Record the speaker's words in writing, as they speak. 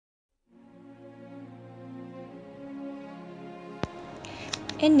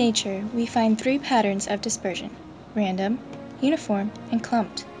In nature, we find three patterns of dispersion: random, uniform, and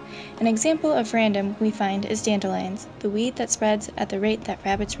clumped. An example of random we find is dandelions, the weed that spreads at the rate that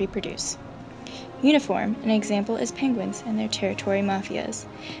rabbits reproduce. Uniform, an example is penguins and their territory mafias.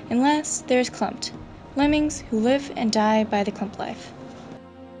 And last, there is clumped, lemmings who live and die by the clump life.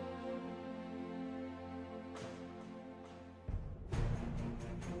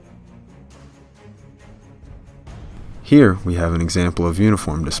 Here we have an example of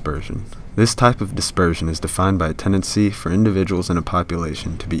uniform dispersion. This type of dispersion is defined by a tendency for individuals in a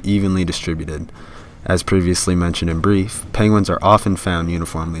population to be evenly distributed. As previously mentioned in brief, penguins are often found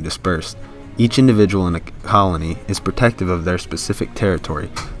uniformly dispersed. Each individual in a colony is protective of their specific territory,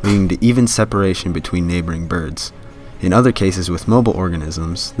 leading to even separation between neighboring birds. In other cases with mobile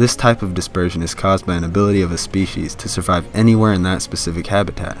organisms, this type of dispersion is caused by an ability of a species to survive anywhere in that specific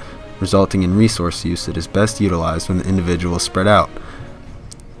habitat, resulting in resource use that is best utilized when the individual is spread out.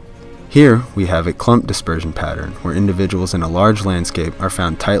 Here we have a clump dispersion pattern, where individuals in a large landscape are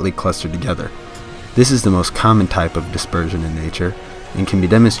found tightly clustered together. This is the most common type of dispersion in nature, and can be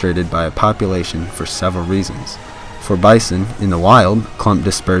demonstrated by a population for several reasons. For bison, in the wild, clump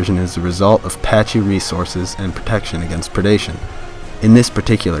dispersion is the result of patchy resources and protection against predation. In this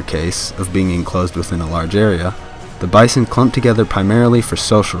particular case, of being enclosed within a large area, the bison clump together primarily for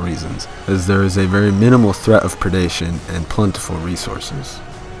social reasons, as there is a very minimal threat of predation and plentiful resources.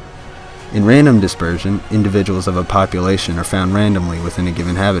 In random dispersion, individuals of a population are found randomly within a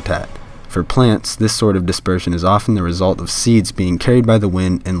given habitat. For plants, this sort of dispersion is often the result of seeds being carried by the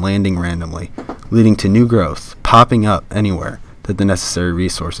wind and landing randomly, leading to new growth popping up anywhere that the necessary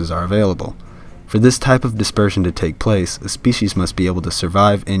resources are available. For this type of dispersion to take place, a species must be able to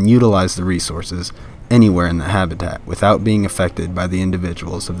survive and utilize the resources anywhere in the habitat without being affected by the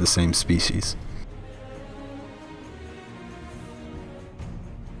individuals of the same species.